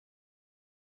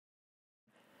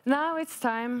Now it's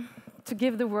time to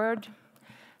give the word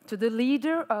to the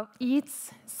leader of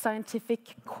EAT's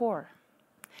Scientific Core,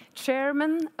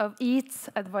 Chairman of EAT's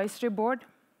Advisory Board.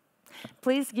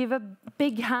 Please give a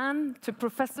big hand to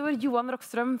Professor Johan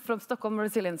Rockström from Stockholm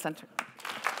Resilience Center.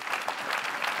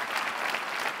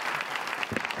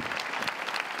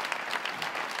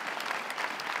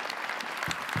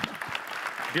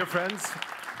 Dear friends,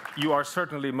 you are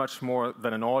certainly much more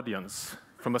than an audience.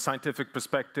 From a scientific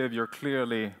perspective, you're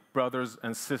clearly brothers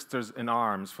and sisters in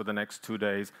arms for the next 2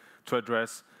 days to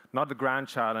address not the grand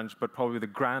challenge, but probably the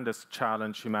grandest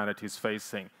challenge humanity is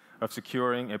facing, of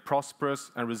securing a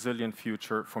prosperous and resilient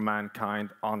future for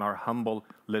mankind on our humble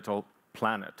little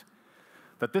planet.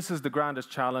 That this is the grandest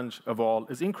challenge of all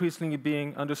is increasingly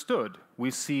being understood.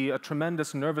 We see a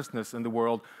tremendous nervousness in the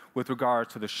world with regard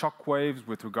to the shockwaves,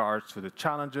 with regards to the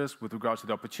challenges, with regards to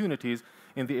the opportunities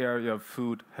in the area of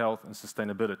food, health, and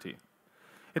sustainability.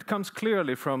 It comes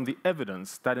clearly from the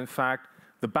evidence that, in fact,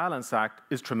 the Balance Act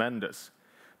is tremendous.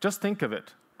 Just think of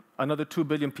it. Another 2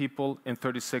 billion people in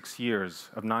 36 years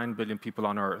of 9 billion people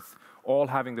on Earth, all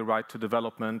having the right to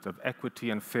development, of equity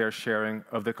and fair sharing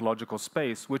of the ecological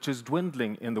space, which is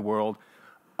dwindling in the world,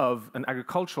 of an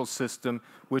agricultural system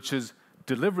which is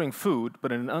delivering food,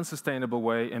 but in an unsustainable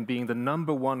way, and being the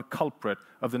 #1 culprit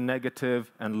of the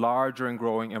negative and larger and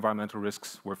growing environmental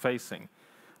risks we're facing.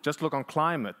 Just look on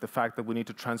climate, the fact that we need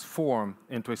to transform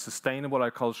into a sustainable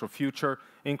agricultural future,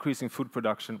 increasing food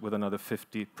production with another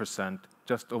 50%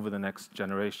 just over the next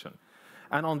generation.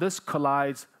 And on this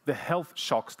collides the health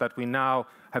shocks that we now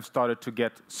have started to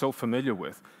get so familiar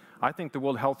with. I think the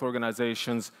World Health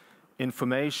Organization's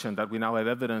information that we now have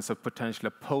evidence of potentially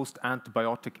a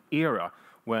post-antibiotic era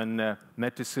when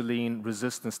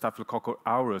methicillin-resistant Staphylococcus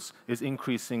aureus is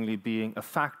increasingly being a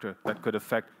factor that could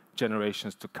affect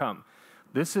generations to come.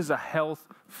 This is a health,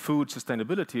 food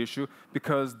sustainability issue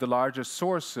because the largest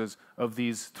sources of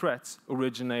these threats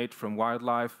originate from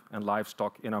wildlife and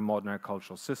livestock in our modern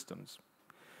agricultural systems.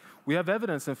 We have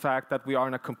evidence, in fact, that we are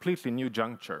in a completely new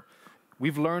juncture.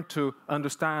 We've learned to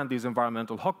understand these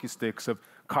environmental hockey sticks of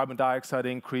carbon dioxide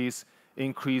increase,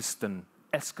 increased and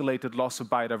escalated loss of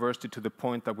biodiversity to the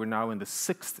point that we're now in the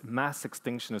 6th mass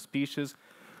extinction of species.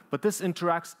 But this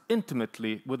interacts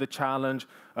intimately with the challenge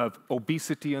of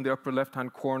obesity in the upper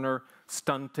left-hand corner,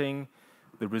 stunting,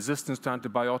 the resistance to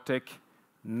antibiotic,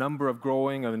 number of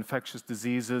growing of infectious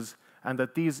diseases, and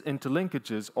that these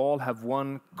interlinkages all have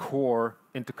one core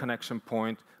interconnection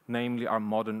point, namely our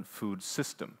modern food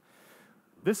system.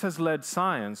 This has led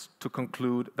science to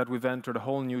conclude that we've entered a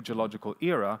whole new geological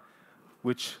era,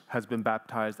 which has been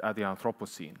baptized as the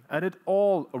Anthropocene. And it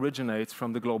all originates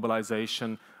from the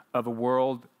globalization of a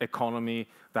world economy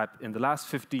that in the last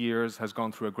 50 years has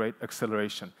gone through a great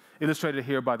acceleration, illustrated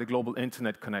here by the global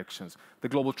internet connections, the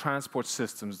global transport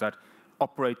systems that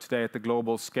operate today at the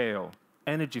global scale,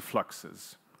 energy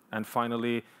fluxes, and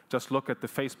finally, just look at the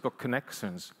Facebook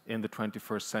connections in the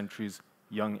 21st century's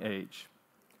young age.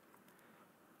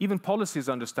 Even policy is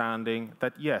understanding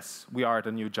that, yes, we are at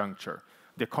a new juncture.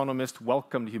 The Economist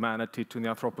welcomed humanity to the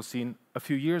Anthropocene a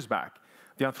few years back.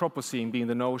 The Anthropocene being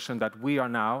the notion that we are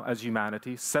now, as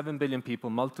humanity, 7 billion people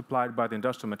multiplied by the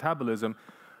industrial metabolism,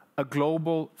 a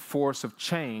global force of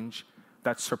change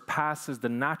that surpasses the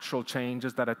natural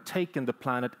changes that have taken the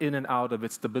planet in and out of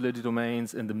its stability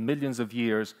domains in the millions of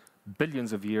years,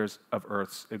 billions of years of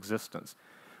Earth's existence.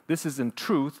 This is, in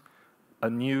truth, a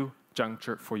new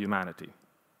juncture for humanity,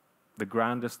 the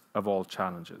grandest of all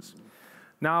challenges.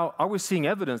 Now, are we seeing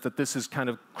evidence that this is kind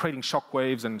of creating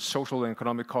shockwaves and social and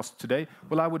economic costs today?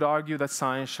 Well, I would argue that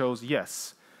science shows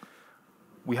yes.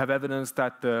 We have evidence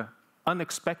that the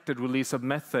unexpected release of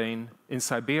methane in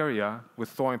Siberia with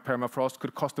thawing permafrost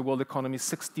could cost the world economy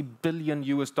 $60 billion,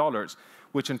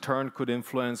 which in turn could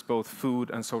influence both food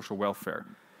and social welfare.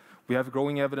 We have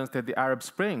growing evidence that the Arab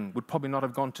Spring would probably not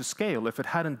have gone to scale if it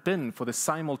hadn't been for the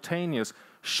simultaneous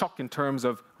shock in terms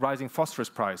of rising phosphorus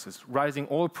prices, rising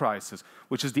oil prices,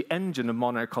 which is the engine of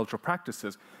modern agricultural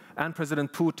practices, and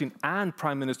President Putin and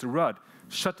Prime Minister Rudd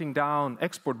shutting down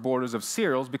export borders of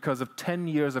cereals because of 10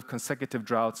 years of consecutive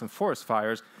droughts and forest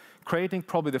fires, creating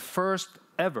probably the first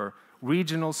ever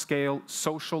regional scale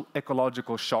social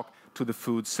ecological shock to the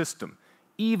food system,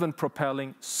 even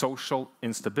propelling social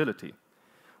instability.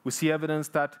 We see evidence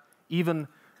that even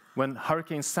when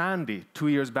Hurricane Sandy 2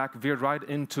 years back veered right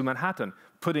into Manhattan,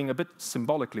 putting a bit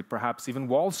symbolically perhaps even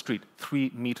Wall Street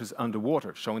 3 meters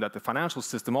underwater, showing that the financial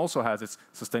system also has its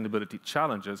sustainability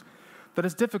challenges, that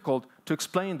it's difficult to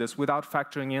explain this without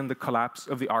factoring in the collapse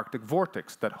of the Arctic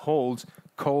vortex that holds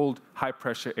cold,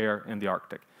 high-pressure air in the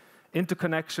Arctic.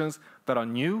 Interconnections that are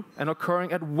new and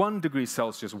occurring at 1 degree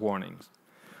Celsius warnings.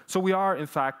 So we are, in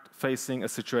fact, facing a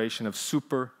situation of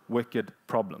super wicked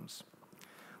problems.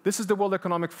 This is the World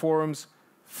Economic Forum's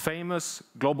famous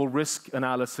global risk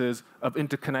analysis of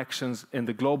interconnections in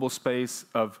the global space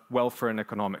of welfare and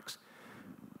economics.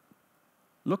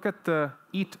 Look at the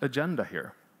EAT agenda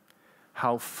here.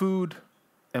 How food,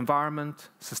 environment,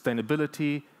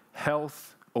 sustainability,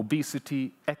 health,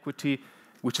 obesity, equity,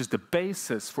 which is the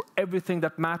basis for everything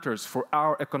that matters for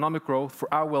our economic growth,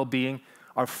 for our well-being,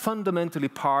 are fundamentally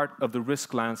part of the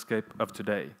risk landscape of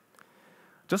today.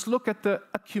 Just look at the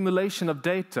accumulation of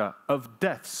data of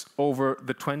deaths over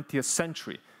the 20th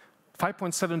century.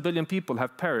 5.7 billion people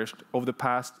have perished over the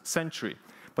past century.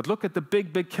 But look at the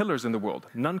big killers in the world.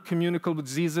 Non-communicable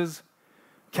diseases,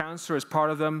 cancer is part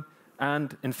of them,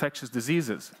 and infectious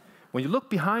diseases. When you look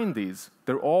behind these,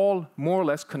 they're all more or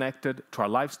less connected to our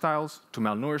lifestyles, to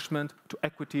malnourishment, to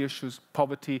equity issues,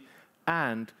 poverty,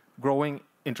 and growing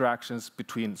interactions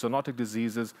between zoonotic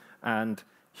diseases and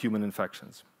human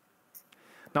infections.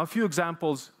 Now, a few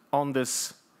examples on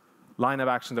this line of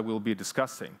action that we'll be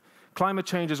discussing. Climate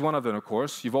change is one of them, of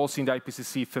course. You've all seen the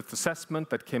IPCC fifth assessment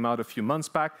that came out a few months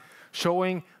back,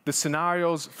 showing the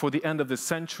scenarios for the end of this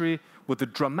century with the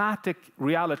dramatic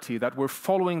reality that we're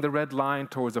following the red line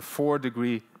towards a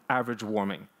 4-degree average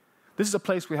warming. This is a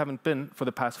place we haven't been for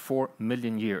the past 4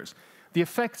 million years. The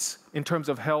effects in terms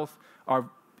of health are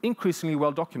increasingly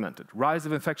well documented. Rise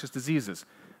of infectious diseases,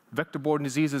 vector-borne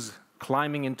diseases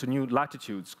climbing into new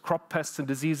latitudes, crop pests and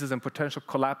diseases and potential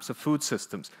collapse of food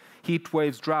systems, heat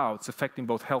waves, droughts affecting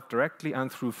both health directly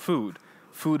and through food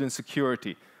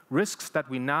insecurity, risks that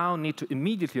we now need to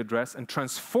immediately address and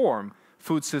transform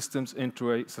food systems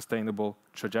into a sustainable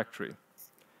trajectory.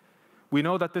 We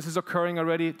know that this is occurring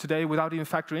already today without even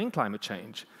factoring in climate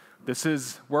change. This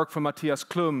is work from Matthias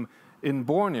Klum in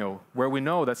Borneo, where we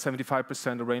know that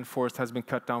 75% of rainforest has been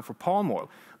cut down for palm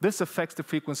oil. This affects the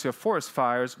frequency of forest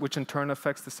fires, which in turn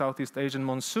affects the Southeast Asian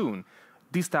monsoon,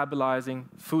 destabilizing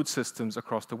food systems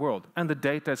across the world. And the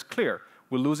data is clear.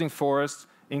 We're losing forests,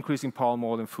 increasing palm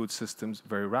oil in food systems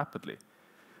very rapidly.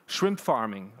 Shrimp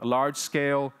farming, a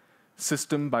large-scale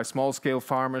system by small-scale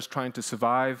farmers trying to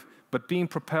survive, but being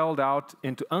propelled out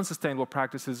into unsustainable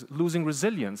practices, losing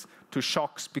resilience to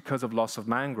shocks because of loss of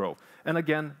mangrove. And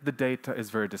again, the data is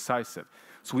very decisive.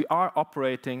 So we are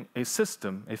operating a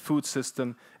system, a food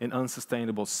system, in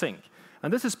unsustainable sync.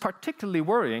 And this is particularly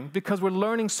worrying because we're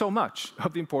learning so much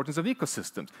of the importance of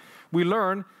ecosystems. We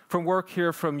learn from work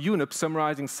here from UNEP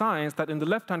summarizing science that in the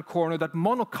left-hand corner that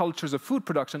monocultures of food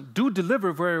production do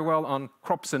deliver very well on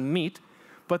crops and meat,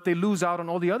 but they lose out on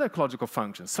all the other ecological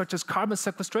functions, such as carbon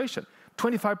sequestration.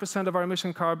 25% of our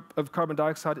emission of carbon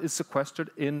dioxide is sequestered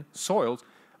in soils,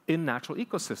 in natural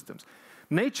ecosystems.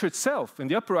 Nature itself, in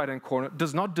the upper right-hand corner,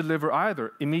 does not deliver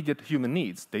either immediate human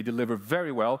needs. They deliver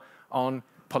very well on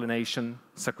pollination,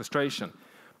 sequestration.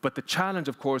 But the challenge,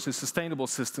 of course, is sustainable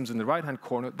systems in the right-hand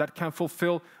corner that can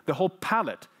fulfill the whole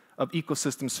palette of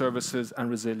ecosystem services and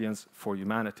resilience for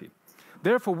humanity.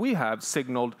 Therefore, we have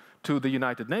signaled to the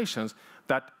United Nations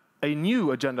that a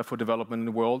new agenda for development in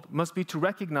the world must be to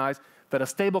recognize that a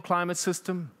stable climate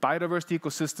system, biodiversity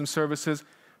ecosystem services,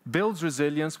 builds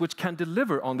resilience which can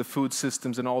deliver on the food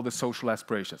systems and all the social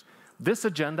aspirations. This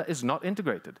agenda is not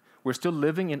integrated. We're still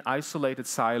living in isolated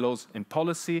silos in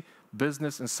policy,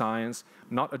 business, and science,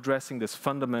 not addressing this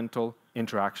fundamental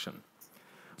interaction.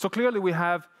 So clearly we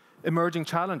have emerging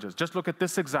challenges. Just look at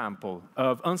this example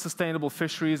of unsustainable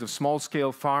fisheries, of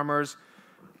small-scale farmers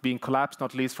being collapsed,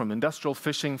 not least from industrial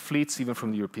fishing fleets, even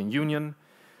from the European Union,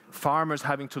 farmers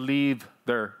having to leave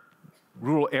their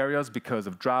rural areas because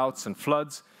of droughts and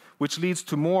floods, which leads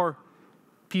to more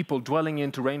people dwelling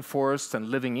into rainforests and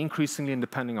living increasingly and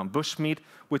depending on bushmeat,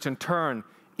 which in turn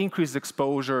increases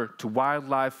exposure to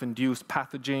wildlife-induced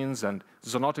pathogens and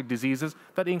zoonotic diseases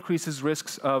that increases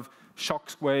risks of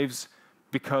shock waves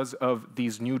because of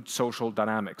these new social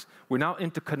dynamics. We're now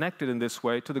interconnected in this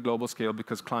way to the global scale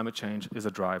because climate change is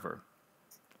a driver.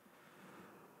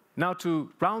 Now, to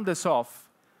round this off,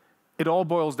 it all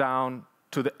boils down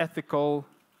to the ethical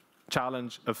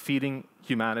challenge of feeding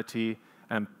humanity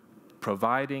and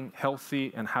providing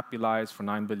healthy and happy lives for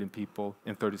 9 billion people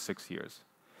in 36 years.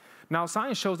 Now,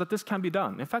 science shows that this can be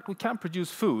done. In fact, we can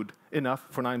produce food enough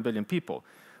for 9 billion people.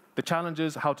 The challenge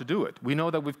is how to do it. We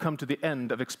know that we've come to the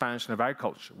end of expansion of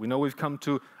agriculture. We know we've come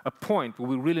to a point where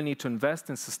we really need to invest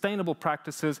in sustainable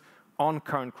practices on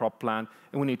current cropland,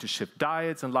 and we need to shift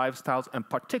diets and lifestyles and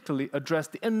particularly address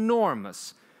the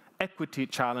enormous equity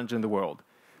challenge in the world.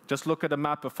 Just look at a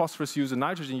map of phosphorus use and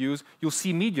nitrogen use, you'll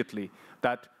see immediately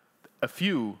that a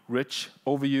few rich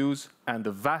overuse and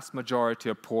the vast majority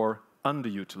are poor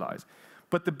underutilized.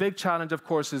 But the big challenge, of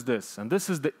course, is this, and this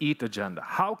is the EAT agenda.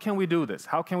 How can we do this?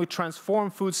 How can we transform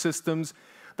food systems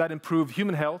that improve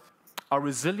human health, are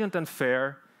resilient and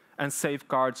fair, and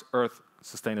safeguards Earth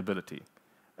sustainability?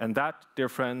 And that, dear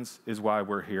friends, is why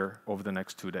we're here over the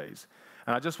next 2 days.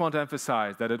 And I just want to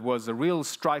emphasize that it was a real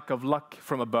strike of luck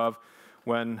from above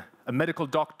when a medical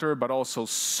doctor, but also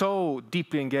so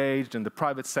deeply engaged in the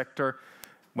private sector,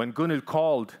 when Gunhild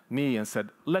called me and said,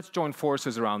 let's join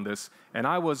forces around this. And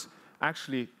I was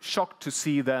actually shocked to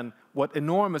see then what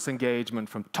enormous engagement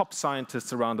from top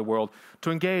scientists around the world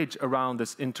to engage around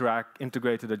this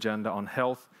integrated agenda on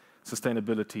health,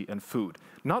 sustainability, and food.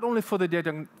 Not only for the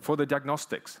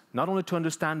diagnostics, not only to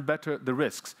understand better the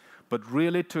risks, but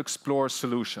really to explore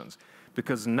solutions.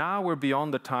 Because now we're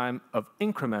beyond the time of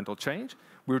incremental change.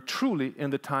 We're truly in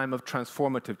the time of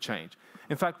transformative change.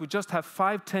 In fact, we just have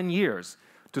 5–10 years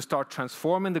to start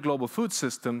transforming the global food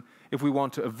system if we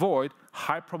want to avoid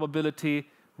high probability,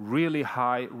 really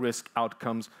high risk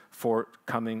outcomes for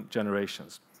coming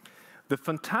generations. The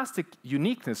fantastic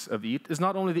uniqueness of EAT is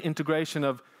not only the integration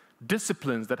of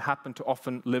disciplines that happen to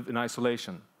often live in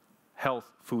isolation,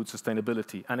 health, food,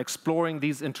 sustainability, and exploring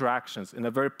these interactions in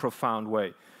a very profound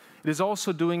way. It is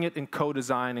also doing it in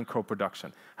co-design and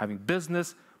co-production, having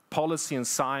business, policy, and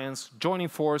science joining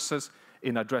forces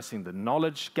in addressing the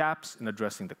knowledge gaps, in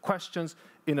addressing the questions,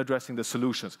 in addressing the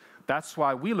solutions. That's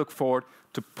why we look forward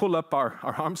to pull up our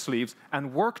arm sleeves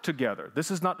and work together.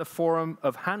 This is not a forum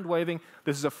of hand-waving.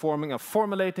 This is a forum of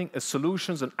formulating a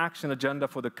solutions and action agenda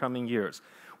for the coming years.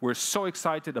 We're so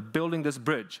excited of building this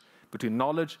bridge between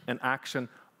knowledge and action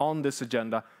on this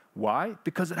agenda. Why?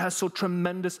 Because it has so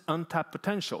tremendous untapped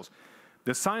potentials.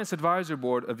 The Science Advisory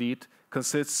Board of EAT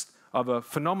consists of a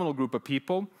phenomenal group of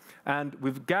people, and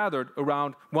we've gathered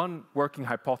around one working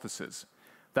hypothesis,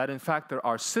 that in fact there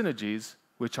are synergies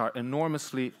which are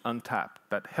enormously untapped,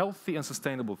 that healthy and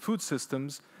sustainable food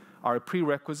systems are a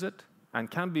prerequisite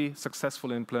and can be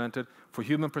successfully implemented for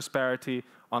human prosperity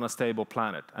on a stable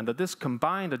planet, and that this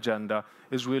combined agenda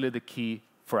is really the key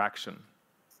for action.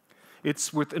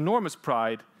 It's with enormous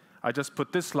pride I just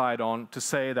put this slide on to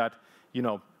say that, you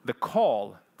know, the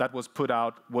call that was put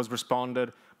out was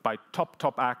responded by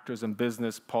top actors in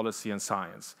business, policy, and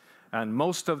science. And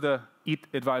most of the EAT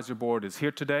Advisory Board is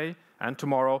here today and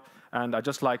tomorrow. And I'd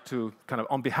just like to, kind of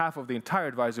on behalf of the entire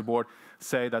Advisory Board,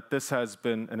 say that this has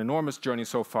been an enormous journey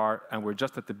so far, and we're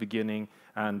just at the beginning.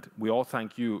 And we all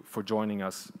thank you for joining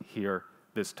us here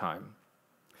this time.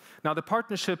 Now, the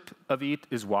partnership of EAT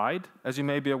is wide, as you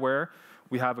may be aware.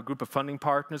 We have a group of funding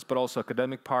partners, but also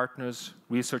academic partners,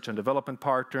 research and development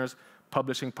partners,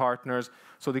 publishing partners.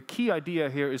 So the key idea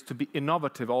here is to be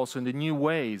innovative also in the new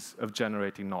ways of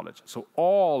generating knowledge. So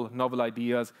all novel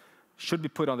ideas should be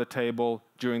put on the table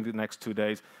during the next 2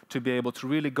 days to be able to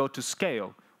really go to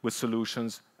scale with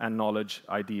solutions and knowledge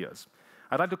ideas.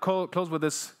 I'd like to close with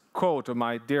this quote of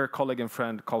my dear colleague and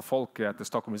friend Carl Folke at the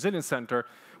Stockholm Resilience Center,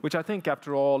 which I think,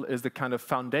 after all, is the kind of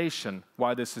foundation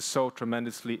why this is so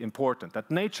tremendously important. That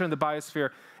nature and the biosphere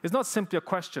is not simply a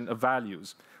question of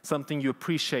values, something you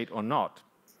appreciate or not.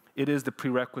 It is the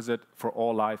prerequisite for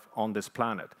all life on this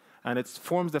planet. And it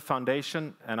forms the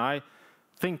foundation, and I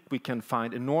think we can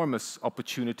find enormous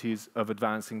opportunities of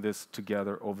advancing this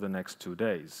together over the next 2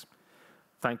 days.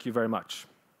 Thank you very much.